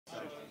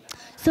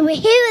So we're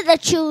here at the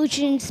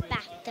Children's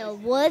BAFTA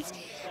Awards,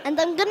 and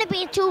I'm going to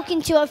be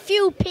talking to a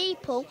few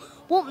people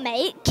what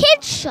make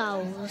kids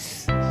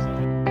shows.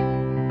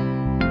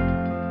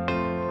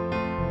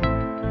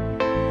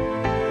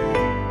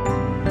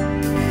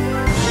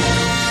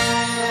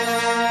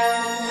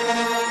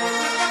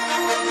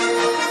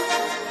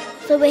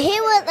 So we're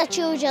here at the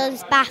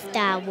Children's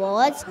BAFTA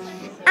Awards,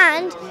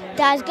 and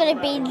there's going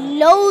to be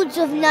loads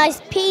of nice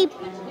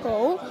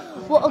people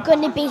what are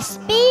going to be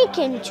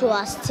speaking to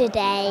us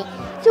today.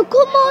 So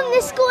come on,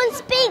 let's go and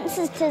speak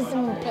to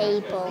some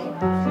people.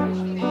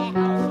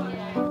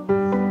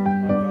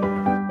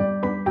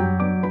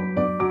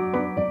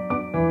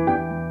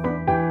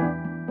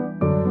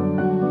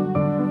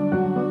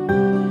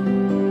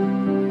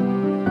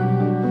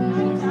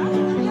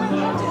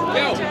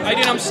 Yo, how you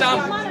doing? I'm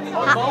Sam.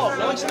 Mark,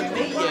 nice to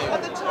meet you.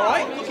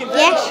 Alright, looking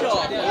very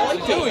sharp. I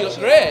like You look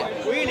great.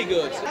 Really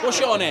good. What's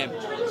your name?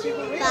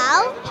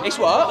 Beau? It's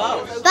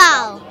what?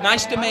 Beau.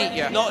 Nice to meet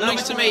you.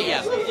 Nice to meet you.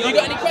 You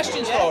got any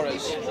questions for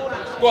us?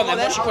 Go on then,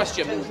 what's your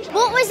question?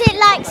 What was it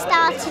like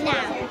starting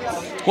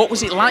out? What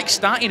was it like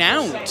starting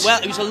out?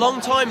 Well, it was a long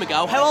time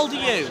ago. How old are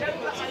you?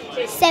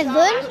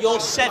 7. You're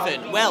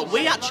 7. Well,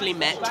 we actually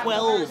met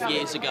 12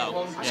 years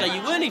ago. So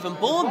you weren't even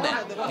born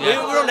then. We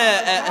were on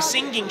a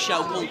singing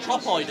show called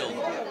Top Idol.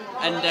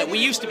 And we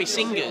used to be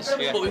singers,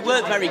 but we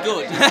weren't very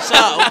good.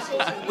 So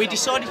we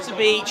decided to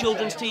be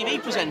children's TV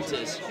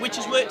presenters, which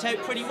has worked out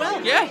pretty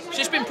well. Yeah, it's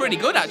just been pretty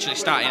good actually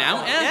starting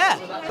out. Yeah.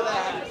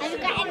 Have you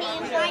got any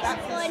advice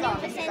for a new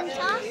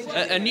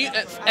presenter? A new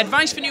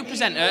advice for new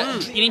presenter: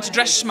 you need to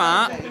dress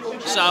smart.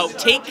 So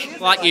tick,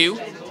 Like you.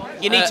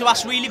 you need to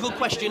ask really good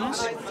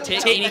questions.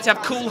 Tick. You need to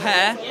have cool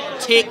hair.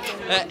 Tick,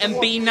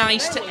 And be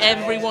nice to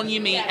everyone you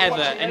meet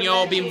ever. And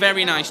you're being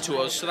very nice to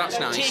us, so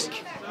that's nice.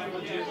 tick.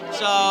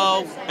 So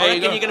I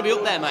reckon you're going to be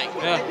up there, mate.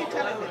 Yeah.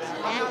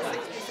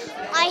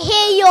 I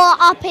hear you're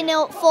up and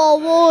up for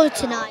award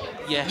tonight.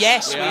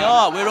 Yes, we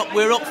are.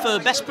 We're up for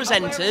Best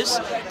Presenters,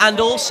 and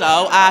also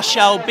our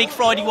show Big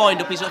Friday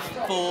Wind Up is up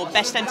for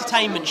Best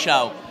Entertainment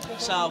Show.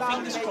 So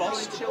fingers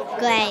crossed.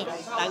 Great.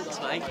 Thanks,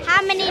 mate.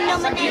 How many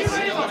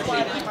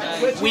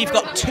nominations? We've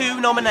got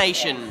 2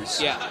 nominations.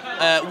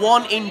 Yeah.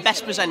 One in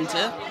Best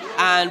Presenter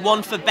and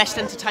one for Best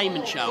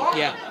Entertainment Show.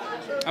 Yeah.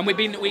 And we've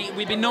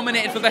been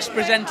nominated for Best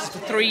Presenters for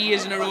 3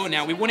 years in a row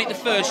now. We won it the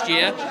first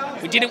year,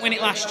 we didn't win it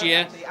last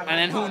year, and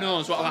then who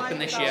knows what will happen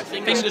this year.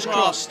 Fingers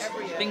crossed.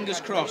 Fingers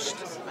crossed.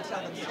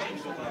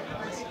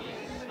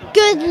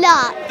 Good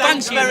luck.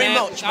 Thanks you, very mate.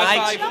 much,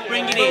 High mate. five.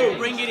 Bring it in,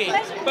 bring it in.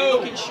 Beau.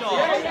 Looking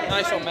sharp.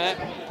 Nice one, mate.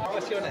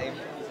 What's your name?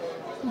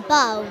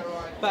 Beau.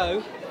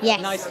 Beau?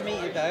 Yes. Nice to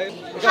meet you, Beau.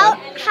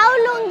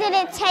 How long did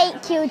it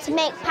take you to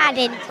make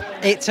Paddington?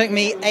 It took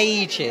me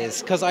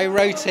ages because I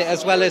wrote it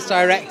as well as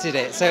directed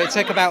it, so it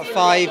took about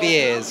 5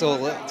 years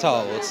all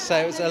told. So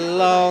it was a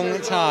long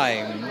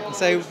time.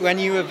 So when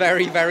you were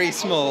very, very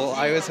small,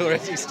 I was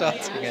already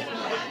starting it.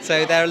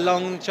 So they're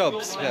long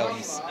jobs,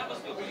 films.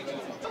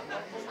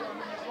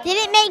 Did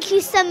it make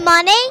you some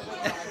money?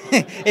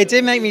 It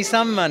did make me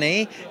some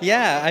money,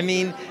 yeah. I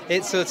mean,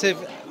 it's sort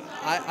of,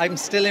 I'm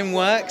still in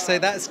work, so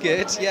that's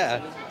good,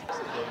 yeah.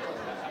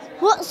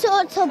 What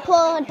sorts of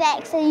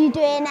projects are you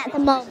doing at the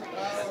moment?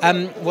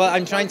 Well,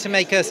 I'm trying to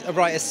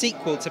write a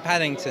sequel to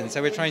Paddington,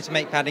 so we're trying to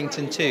make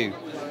Paddington 2,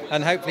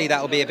 and hopefully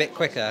that will be a bit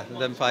quicker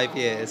than 5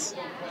 years.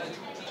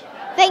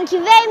 Thank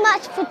you very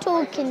much for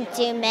talking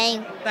to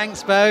me.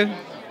 Thanks, Beau.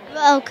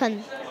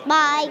 Welcome.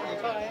 Bye.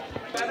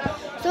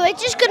 So we're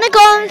just gonna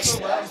go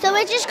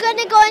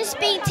and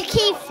speak to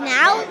Keith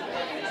now.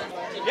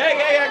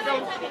 Yeah,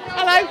 go.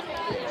 Hello.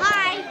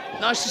 Hi.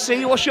 Nice to see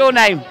you. What's your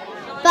name?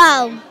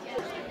 Beau.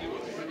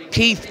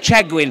 Keith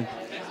Chegwin.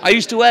 I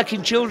used to work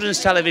in children's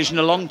television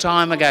a long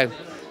time ago.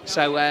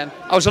 So I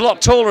was a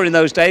lot taller in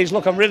those days.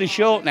 Look, I'm really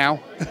short now.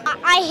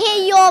 I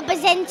hear you're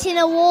presenting an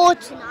award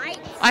tonight.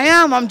 I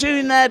am. I'm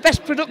doing their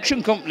Best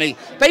Production Company.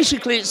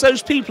 Basically, it's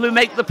those people who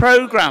make the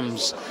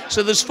programmes.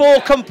 So there's 4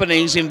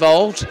 companies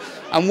involved,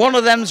 and one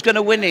of them's going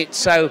to win it.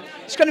 So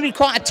it's going to be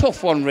quite a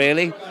tough one,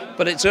 really.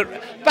 But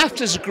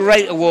BAFTA's a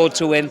great award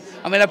to win.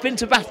 I mean, I've been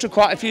to BAFTA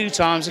quite a few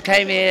times. I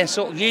came here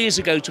sort of years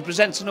ago to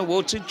present an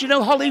award to, do you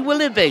know Holly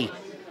Willoughby?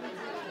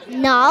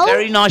 No.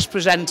 Very nice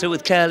presenter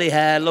with curly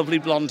hair, lovely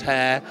blonde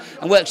hair,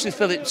 and works with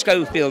Philip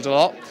Schofield a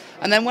lot.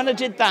 And then when I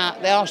did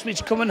that, they asked me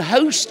to come and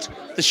host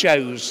the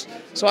shows.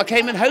 So I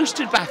came and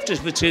hosted BAFTAs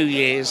for 2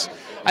 years.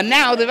 And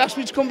now they've asked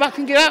me to come back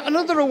and give out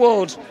another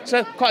award.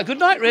 So quite a good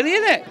night, really,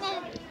 isn't it?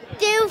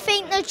 Do you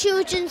think the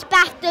children's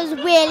BAFTA's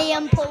really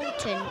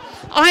important?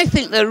 I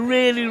think they're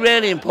really,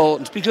 really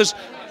important because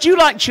do you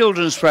like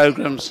children's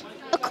programmes?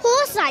 Of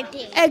course I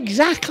do.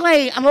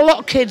 Exactly, and a lot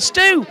of kids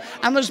do.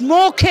 And there's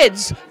more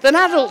kids than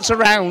adults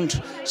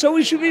around. So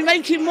we should be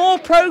making more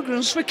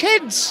programmes for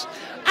kids.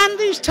 And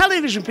these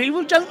television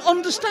people don't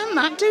understand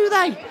that, do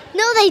they?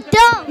 No, they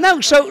don't.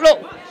 No, so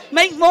look,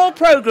 make more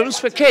programmes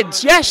for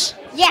kids, yes?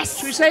 Yes.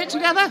 Should we say it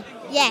together?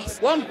 Yes.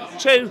 1,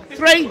 2,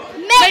 3.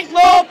 Make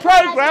more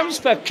programmes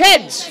for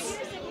kids.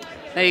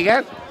 There you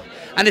go.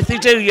 And if they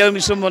do, you owe me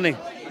some money.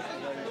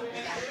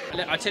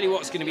 Look, I tell you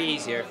what's going to be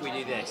easier if we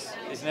do this,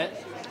 isn't it?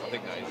 I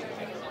think that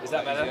is. Is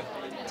that better?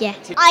 Yeah.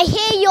 I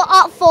hear you're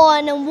up for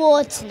an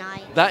award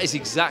tonight. That is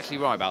exactly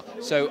right, Val.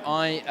 So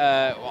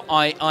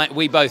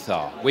we both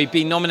are. We've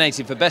been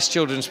nominated for Best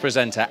Children's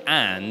Presenter,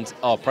 and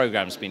our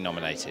programme's been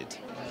nominated.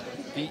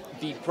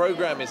 The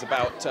programme is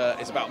about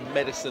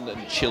medicine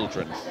and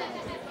children.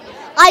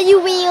 Are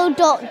you real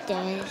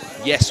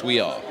doctors? Yes, we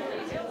are.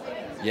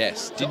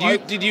 Yes.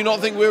 Did you not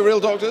think we were real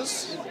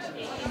doctors?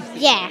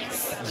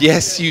 Yes.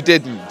 Yes, you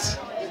didn't.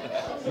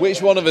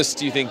 Which one of us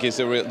do you think is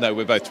a real... No,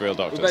 we're both real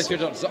doctors. We're both real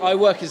doctors. I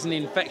work as an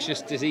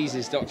infectious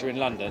diseases doctor in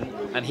London,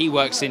 and he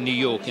works in New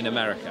York in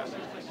America.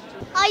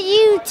 Are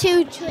you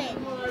two twins?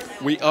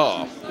 We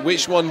are.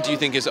 Which one do you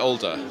think is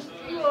older?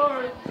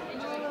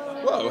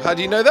 Whoa, how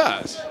do you know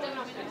that?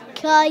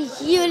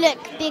 Because you look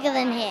bigger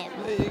than him.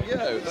 There you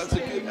go.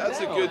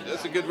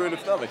 That's a good rule of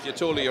thumb. If you're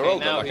taller, you're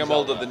older. Like I'm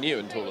older than you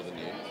and taller than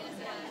you.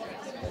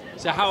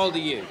 So how old are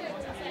you?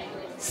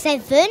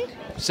 7.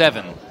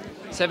 7.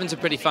 7's a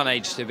pretty fun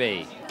age to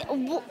be.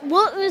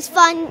 What was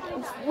fun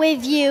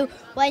with you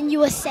when you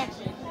were 7?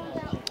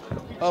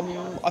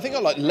 I think I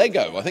like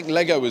Lego. I think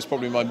Lego was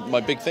probably my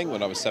big thing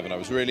when I was 7. I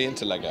was really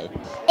into Lego.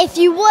 If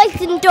you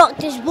wasn't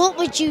doctors, what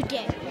would you do?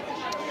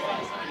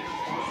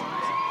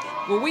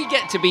 Well, we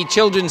get to be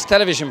children's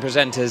television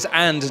presenters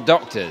and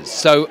doctors,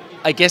 so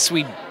I guess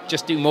we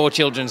just do more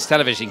children's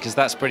television because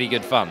that's pretty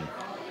good fun.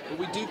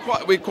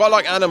 We quite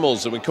like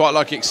animals and we quite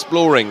like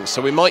exploring,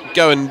 so we might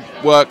go and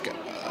work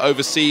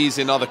overseas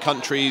in other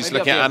countries,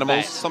 looking at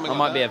animals. I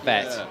might be a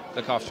vet,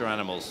 look after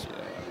animals.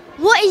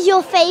 What is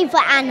your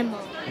favourite animal?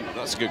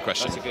 That's a good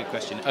question. That's a good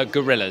question.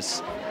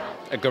 Gorillas.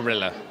 A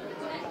gorilla.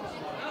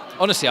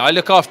 Honestly, I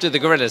look after the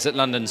gorillas at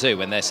London Zoo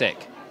when they're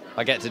sick.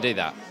 I get to do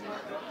that.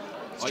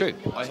 It's true.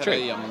 I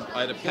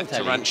had a pet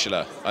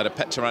tarantula. I had a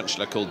pet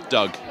tarantula called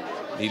Doug.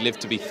 He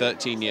lived to be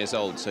 13 years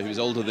old, so he was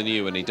older than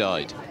you when he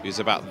died. He was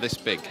about this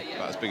big,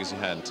 about as big as your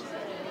hand.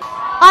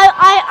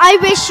 I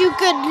wish you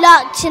good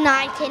luck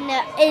tonight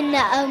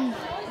in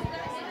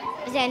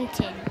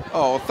presenting.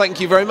 Oh, thank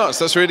you very much.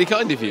 That's really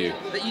kind of you.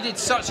 But you did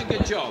such a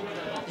good job.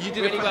 You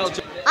did really well.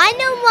 I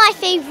know my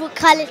favourite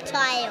colour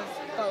tie of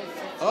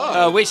both.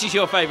 Oh, which is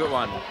your favourite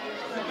one?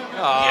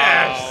 Oh.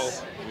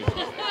 Yes.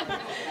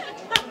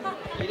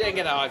 You didn't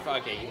get a high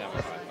five. Okay, you can have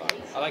a high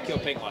five. I like your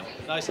pink one.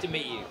 Nice to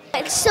meet you.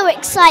 It's so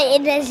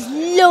exciting. There's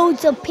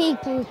loads of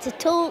people to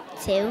talk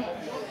to.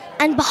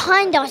 And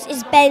behind us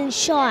is Ben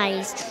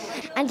Shies.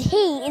 And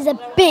he is a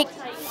big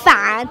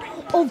fan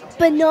of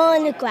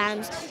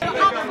bananagrams.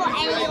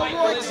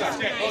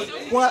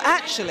 Well,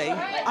 actually,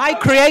 I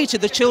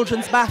created the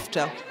Children's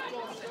BAFTA.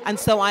 And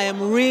so I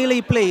am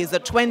really pleased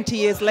that 20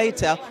 years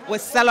later, we're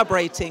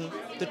celebrating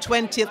the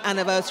 20th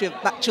anniversary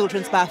of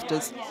Children's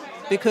BAFTAs.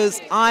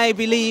 Because I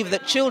believe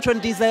that children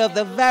deserve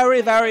the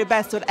very, very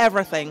best of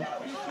everything.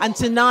 And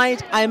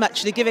tonight, I'm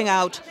actually giving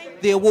out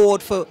the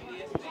award for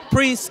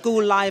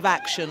preschool live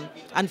action.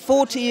 And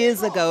 40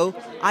 years ago,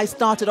 I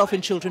started off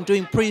in children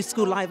doing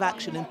preschool live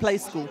action in play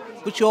school,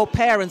 which your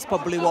parents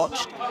probably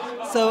watched.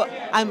 So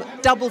I'm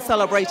double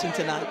celebrating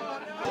tonight.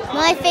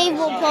 My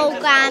favourite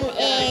programme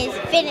is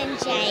Finn and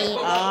Jake.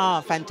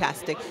 Ah,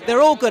 fantastic.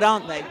 They're all good,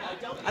 aren't they?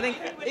 I think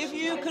if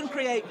you can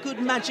create good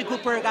magical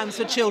programs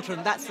for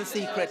children, that's the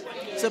secret.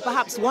 So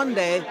perhaps one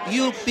day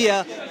you'll be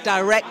a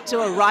director,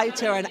 a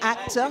writer, an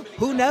actor.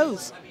 Who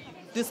knows?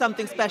 Do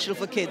something special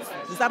for kids.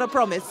 Is that a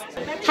promise?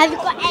 Have you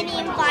got any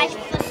advice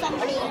for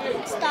somebody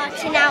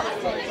starting out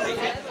for you?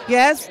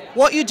 Yes.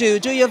 What you do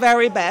your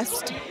very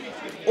best.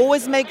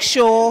 Always make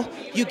sure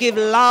you give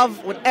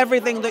love with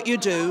everything that you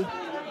do.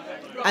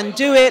 And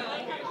do it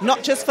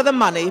not just for the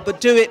money,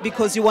 but do it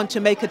because you want to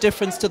make a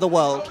difference to the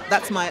world.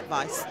 That's my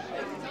advice.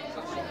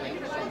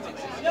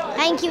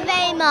 Thank you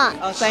very much.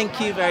 Oh, thank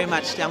you very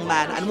much, young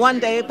man. And one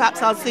day,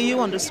 perhaps I'll see you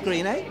on the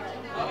screen, eh?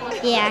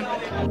 Yeah.